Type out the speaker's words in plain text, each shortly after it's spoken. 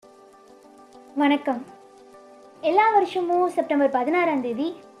வணக்கம். எல்லா வருஷமும் செப்டம்பர் 16ஆம் தேதி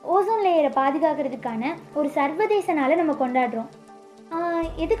ஓசோன் லேயரை பாதுகாக்கிறதுக்கான ஒரு சர்வதேச நாளை நம்ம கொண்டாடுறோம்.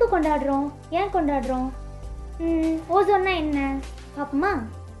 எதுக்கு கொண்டாடுறோம், ஏன் கொண்டாடுறோம்? ஓசோன்னா என்ன பார்ப்போமா?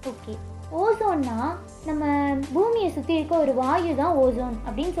 ஓகே, ஓசோன்னா நம்ம பூமியை சுற்றி இருக்க ஒரு வாயு தான் ஓசோன்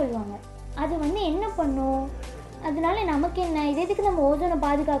அப்படின்னு சொல்லுவாங்க. அது என்ன பண்ணும், அதனால நமக்கு என்ன, இது எதுக்கு நம்ம ஓசோனை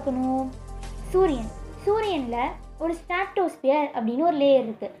பாதுகாக்கணும்? சூரியனில் ஒரு ஸ்ட்ராட்டோஸ்பியர் அப்படின்னு ஒரு லேயர்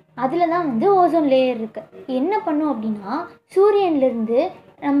இருக்குது. அதில் தான் ஓசோன் லேயர் இருக்குது. என்ன பண்ணும் அப்படின்னா, சூரியன்லேருந்து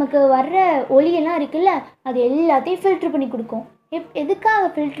நமக்கு வர்ற ஒளியெல்லாம் இருக்குல்ல, அது எல்லாத்தையும் ஃபில்ட்ரு பண்ணி கொடுக்கும். எதுக்காக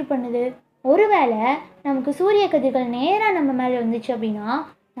ஃபில்ட்ரு பண்ணுது? ஒருவேளை நமக்கு சூரிய கதிர்கள் நேராக நம்ம மேலே வந்துச்சு அப்படின்னா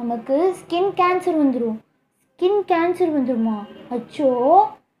நமக்கு ஸ்கின் கேன்சர் வந்துடுமா? அச்சோ,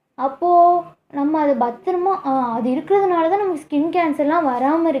 அப்போது நம்ம அதை பத்திரமா அது இருக்கிறதுனால தான் நமக்கு ஸ்கின் கேன்சர்லாம்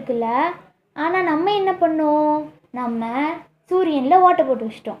வராமல் இருக்குல்ல. ஆனால் நம்ம என்ன பண்ணோம், நம்ம சூரியனில் ஓட்டை போட்டு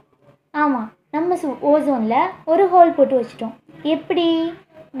வச்சிட்டோம். ஆமாம், நம்ம ஓசோனில் ஒரு ஹோல் போட்டு வச்சிட்டோம். எப்படி?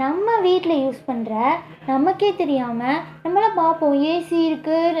 நம்ம வீட்டில் யூஸ் பண்ணுற, நமக்கே தெரியாமல் நம்மளாம் பார்ப்போம், ஏசி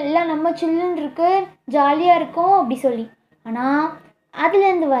இருக்குது, எல்லாம் நம்ம சில்லுன்னு இருக்குது, ஜாலியாக இருக்கும் அப்படி சொல்லி. ஆனால்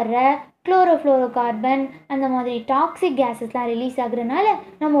அதுலேருந்து வர்ற குளோரோஃப்ளோரோ கார்பன் அந்த மாதிரி டாக்ஸிக் கேஸஸ்லாம் ரிலீஸ் ஆகுறதுனால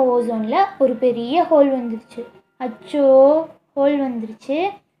நம்ம ஓசோனில் ஒரு பெரிய ஹோல் வந்துருச்சு. அச்சோ, ஹோல் வந்துருச்சு.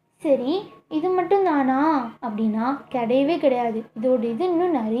 சரி, இது மட்டும் தானா அப்படின்னா கிடையவே கிடையாது. இது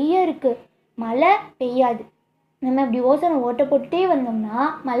இன்னும் நிறைய இருக்குது. மழை பெய்யாது. நம்ம இப்படி ஓசோனை ஓட்டை போட்டுகிட்டே வந்தோம்னா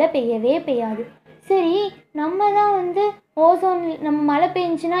மழை பெய்யவே பெய்யாது. சரி, நம்ம தான் ஓசோன், நம்ம மழை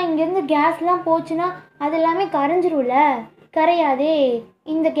பெஞ்சுன்னா இங்கேருந்து கேஸ்லாம் போச்சுன்னா அது எல்லாமே கரைஞ்சிரும்ல. கரையாதே,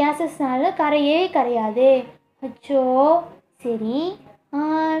 இந்த கேஸஸ்னால கரையாதே. அச்சோ, சரி,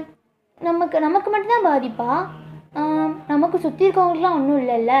 நமக்கு மட்டும்தான் பாதிப்பா? நமக்கு சுற்றி இருக்கவங்களுக்குலாம் ஒன்றும்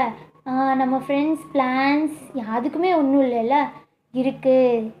இல்லைல்ல. நம்ம ஃப்ரெண்ட்ஸ், பிளான்ஸ் யாருக்குமே ஒன்றும் இல்லைல்ல.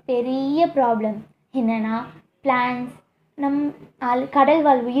 இருக்குது பெரிய ப்ராப்ளம். என்னென்னா, பிளான்ஸ், கடல்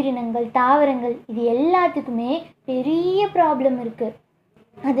வாழ் உயிரினங்கள், தாவரங்கள், இது எல்லாத்துக்குமே பெரிய ப்ராப்ளம் இருக்குது.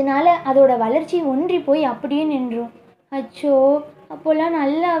 அதனால அதோட வளர்ச்சி ஒன்றி போய் அப்படியே நின்றும். அச்சோ, அப்போல்லாம்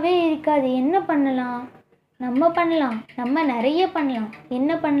நல்லாவே இருக்காது. என்ன பண்ணலாம்? நம்ம நிறைய பண்ணலாம்.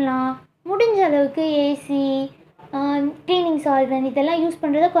 என்ன பண்ணலாம்? முடிஞ்ச அளவுக்கு ஏசி, க்ளீனிங் சால்வெண்ட் இதெல்லாம் யூஸ்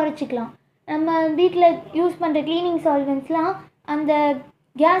பண்ணுறத குறைச்சிக்கலாம். நம்ம வீட்டில் யூஸ் பண்ணுற க்ளீனிங் சால்வெண்ட்ஸ்லாம் அந்த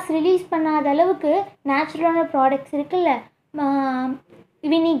கேஸ் ரிலீஸ் பண்ணாத அளவுக்கு நேச்சுரலான ப்ராடக்ட்ஸ் இருக்குல்ல,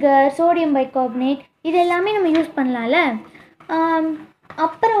 வினிகர், சோடியம் பைகார்பனேட், இது எல்லாமே நம்ம யூஸ் பண்ணலாம்ல.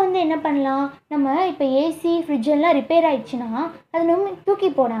 அப்புறம் என்ன பண்ணலாம், நம்ம இப்போ ஏசி, ஃப்ரிட்ஜெல்லாம் ரிப்பேர் ஆகிடுச்சுன்னா அது நம்ம தூக்கி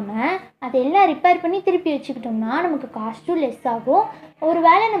போடாமல் அதெல்லாம் ரிப்பேர் பண்ணி திருப்பி வச்சுக்கிட்டோம்னா நமக்கு காஸ்ட்டும் லெஸ் ஆகும். ஒரு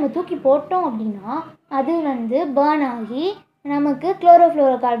வேளை நம்ம தூக்கி போட்டோம் அப்படின்னா அது பேர்ன் ஆகி நமக்கு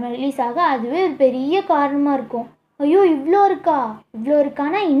குளோரோஃப்ளோரோ கார்பன் ரிலீஸ் ஆக அதுவே ஒரு பெரிய காரணமாக இருக்கும். ஐயோ, இவ்வளோ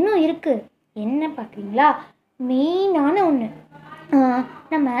இருக்கானா? இன்னும் இருக்குது. என்ன பார்க்குறீங்களா? மெயினான ஒன்று,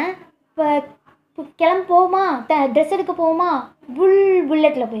 நம்ம இப்போ கிளம்ப போவோமா, ட்ரெஸ் எடுக்க போவோமா,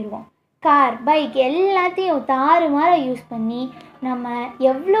 புல்லட்டில் போயிடுவோம். கார், பைக் எல்லாத்தையும் தாறுமாற யூஸ் பண்ணி நம்ம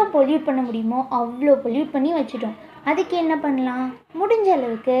எவ்வளோ பொல்யூட் பண்ண முடியுமோ அவ்வளோ பொல்யூட் பண்ணி வச்சுட்டோம். அதுக்கு என்ன பண்ணலாம்? முடிஞ்ச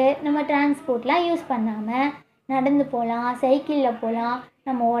அளவுக்கு நம்ம டிரான்ஸ்போர்ட்லாம் யூஸ் பண்ணாமல் நடந்து போகலாம், சைக்கிளில் போகலாம்.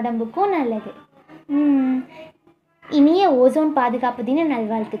 நம்ம உடம்புக்கும் நல்லது. இனிய ஓசோன் பாதுகாப்பு தின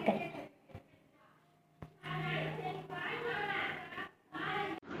நல்வாழ்த்துக்கள்.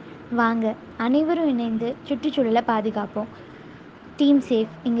 வாங்க அனைவரும் இணைந்து சுற்றுச்சூழலை பாதுகாப்போம். டீம்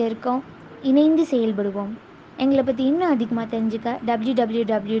சேஃப் இங்கே இருக்கோம், இணைந்து செயல்படுவோம். எங்களை பற்றி இன்னும் அதிகமாக தெரிஞ்சுக்க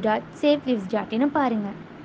www.safelives.in பாருங்கள்.